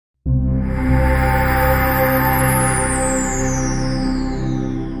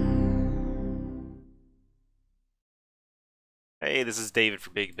Hey, this is David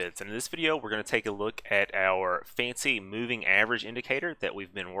for Big Bits, and in this video we're going to take a look at our fancy moving average indicator that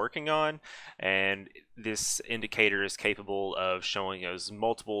we've been working on. And this indicator is capable of showing us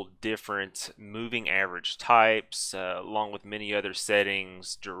multiple different moving average types, along with many other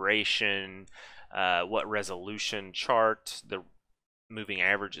settings, duration, what resolution chart the moving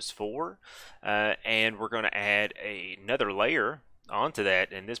average is for, and we're going to add another layer onto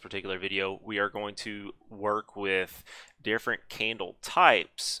that. In this particular video, we are going to work with different candle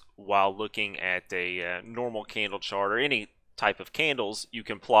types while looking at a normal candle chart or any type of candles. You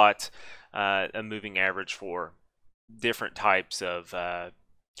can plot a moving average for different types of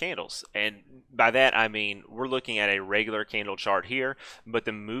candles, and by that I mean we're looking at a regular candle chart here, but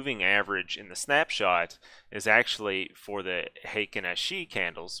the moving average in the snapshot is actually for the Heikin-Ashi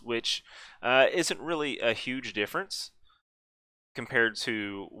candles, which isn't really a huge difference compared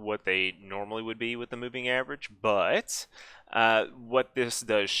to what they normally would be with the moving average. But what this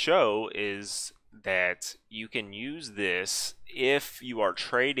does show is that you can use this if you are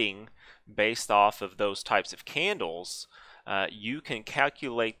trading based off of those types of candles. You can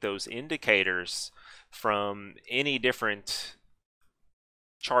calculate those indicators from any different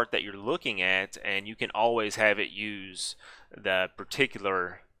chart that you're looking at, and you can always have it use the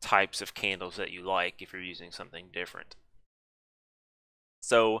particular types of candles that you like if you're using something different.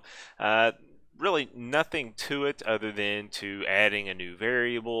 So really nothing to it other than to adding a new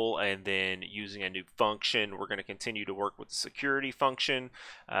variable and then using a new function. We're going to continue to work with the security function.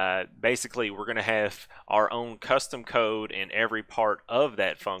 Basically, we're going to have our own custom code in every part of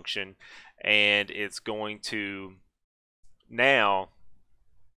that function, and it's going to now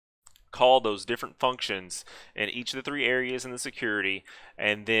call those different functions in each of the three areas in the security.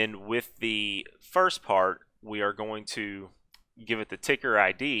 And then with the first part, we are going to give it the ticker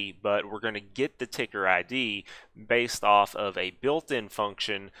ID, but we're going to get the ticker ID based off of a built-in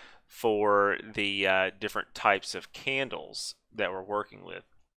function for the different types of candles that we're working with.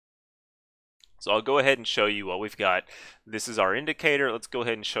 So I'll go ahead and show you what we've got. This is our indicator. Let's go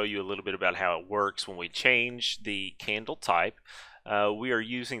ahead and show you a little bit about how it works when we change the candle type. We are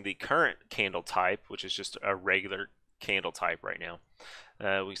using the current candle type, which is just a regular candle type right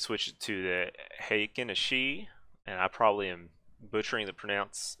now. We switch it to the Heikin-Ashi, and I probably am butchering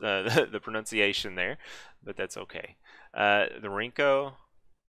the pronunciation there, but that's okay. The Renko,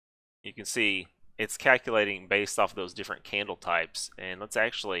 you can see it's calculating based off of those different candle types, and let's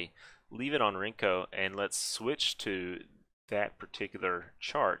actually leave it on Renko and let's switch to that particular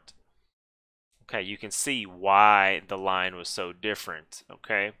chart. Okay, you can see why the line was so different.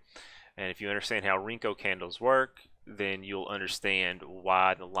 Okay, and if you understand how Renko candles work, then you'll understand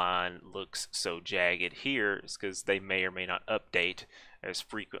why the line looks so jagged here. It's because they may or may not update as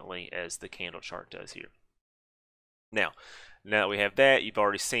frequently as the candle chart does here. Now that we have that, you've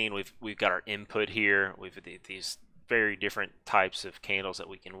already seen we've got our input here. We've these very different types of candles that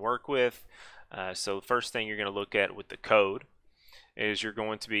we can work with. So the first thing you're going to look at with the code is you're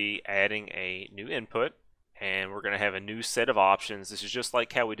going to be adding a new input, and we're going to have a new set of options. This is just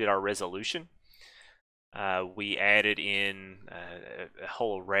like how we did our resolution. We added in a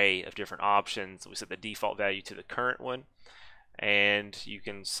whole array of different options. We set the default value to the current one, and you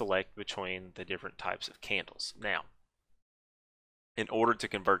can select between the different types of candles. Now, in order to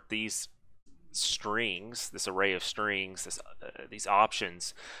convert these strings, this array of strings, these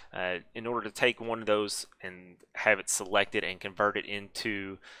options, in order to take one of those and have it selected and convert it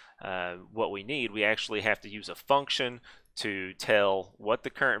into what we need, we actually have to use a function to tell what the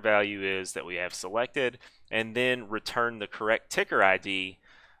current value is that we have selected, and then return the correct ticker ID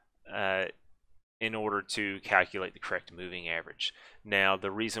in order to calculate the correct moving average. Now, the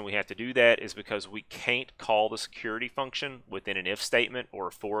reason we have to do that is because we can't call the security function within an if statement or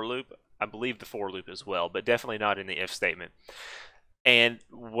a for loop. I believe the for loop as well, but definitely not in the if statement. And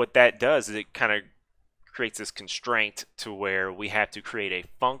what that does is it kind of creates this constraint to where we have to create a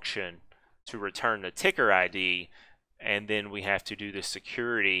function to return the ticker ID, and then we have to do the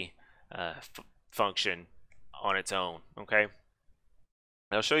security function on its own. Okay,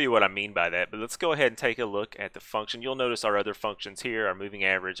 I'll show you what I mean by that, but let's go ahead and take a look at the function. You'll notice our other functions here, our moving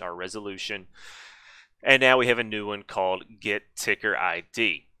average, our resolution, and now we have a new one called get ticker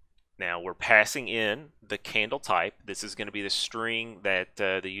ID. Now we're passing in the candle type. This is going to be the string that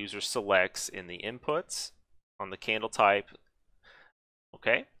the user selects in the inputs on the candle type.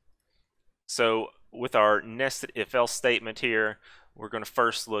 Okay, so with our nested if-else statement here, we're going to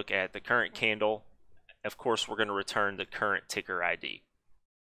first look at the current candle. Of course, we're going to return the current ticker ID.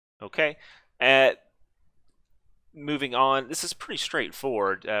 Okay, moving on, this is pretty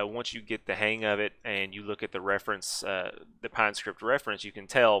straightforward. Once you get the hang of it and you look at the reference, the PineScript reference, you can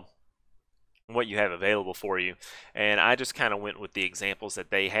tell what you have available for you. And I just kind of went with the examples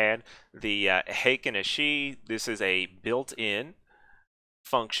that they had. The Heikin-Ashi, this is a built-in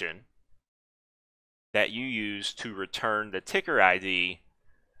function that you use to return the ticker ID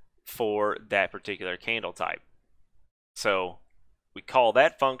for that particular candle type. So we call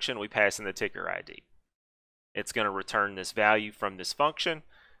that function, we pass in the ticker ID. It's going to return this value from this function,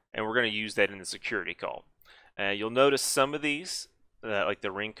 and we're going to use that in the security call. You'll notice some of these, like the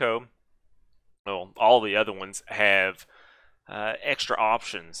Renko, well, all the other ones have extra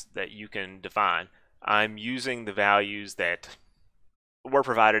options that you can define. I'm using the values that were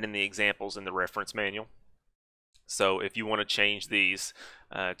provided in the examples in the reference manual. So if you want to change these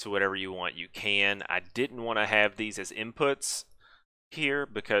to whatever you want, you can. I didn't want to have these as inputs here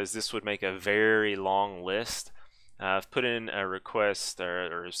because this would make a very long list. I've put in a request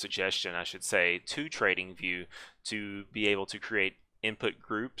or a suggestion, I should say, to TradingView to be able to create input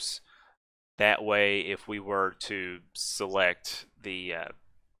groups. That way, if we were to select the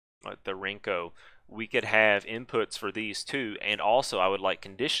Renko, we could have inputs for these too, and also I would like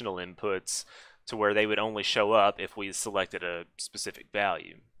conditional inputs to where they would only show up if we selected a specific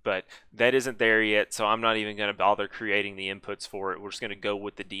value. But that isn't there yet, so I'm not even going to bother creating the inputs for it. We're just going to go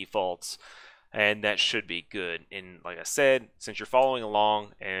with the defaults, and that should be good. And like I said, since you're following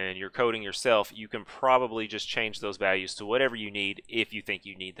along and you're coding yourself, you can probably just change those values to whatever you need if you think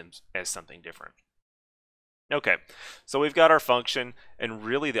you need them as something different. Okay, so we've got our function, and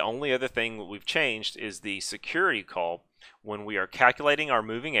really the only other thing that we've changed is the security call. When we are calculating our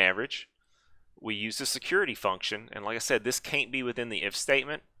moving average, we use the security function, and like I said, this can't be within the if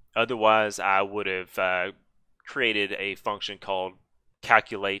statement. Otherwise, I would have created a function called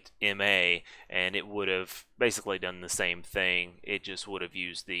calculate MA, and it would have basically done the same thing. It just would have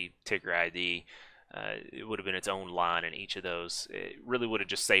used the ticker ID. It would have been its own line in each of those. It really would have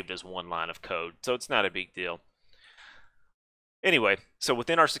just saved as one line of code, so it's not a big deal. Anyway, so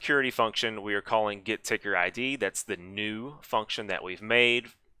within our security function, we are calling get ticker ID. That's the new function that we've made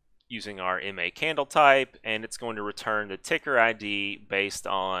using our MA candle type, and it's going to return the ticker ID based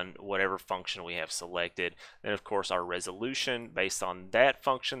on whatever function we have selected. And of course our resolution based on that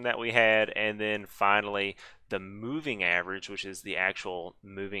function that we had, and then finally the moving average, which is the actual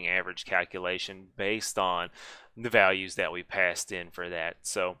moving average calculation based on the values that we passed in for that.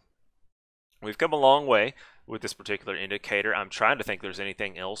 So we've come a long way with this particular indicator. I'm trying to think if there's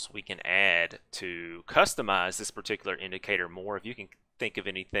anything else we can add to customize this particular indicator more. If you can think of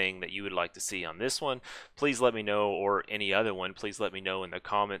anything that you would like to see on this one, please let me know, or any other one, please let me know in the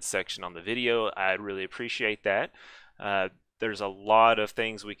comments section on the video. I'd really appreciate that. There's a lot of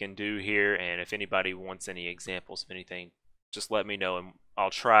things we can do here, and if anybody wants any examples of anything, just let me know and I'll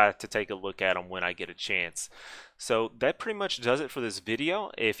try to take a look at them when I get a chance. So that pretty much does it for this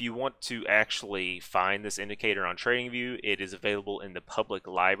video. If you want to actually find this indicator on TradingView, it is available in the public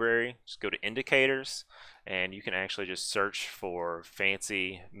library. Just go to indicators and you can actually just search for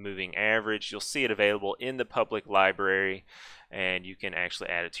fancy moving average. You'll see it available in the public library, and you can actually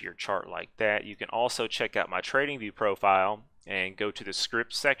add it to your chart like that. You can also check out my TradingView profile and go to the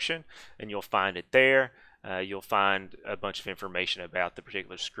script section and you'll find it there. You'll find a bunch of information about the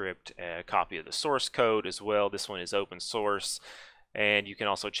particular script, a copy of the source code as well. This one is open source, and you can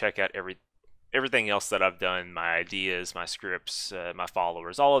also check out everything else that I've done, my ideas, my scripts, my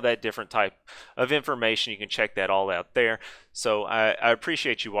followers, all of that different type of information. You can check that all out there. So I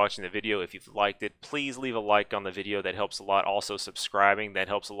appreciate you watching the video. If you've liked it, please leave a like on the video. That helps a lot. Also subscribing, that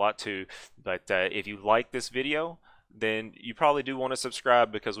helps a lot too. But if you like this video, then you probably do want to subscribe,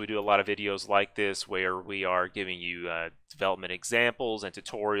 because we do a lot of videos like this where we are giving you development examples and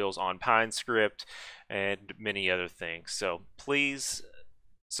tutorials on PineScript and many other things. So please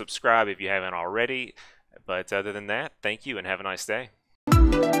subscribe if you haven't already. But other than that, thank you and have a nice day.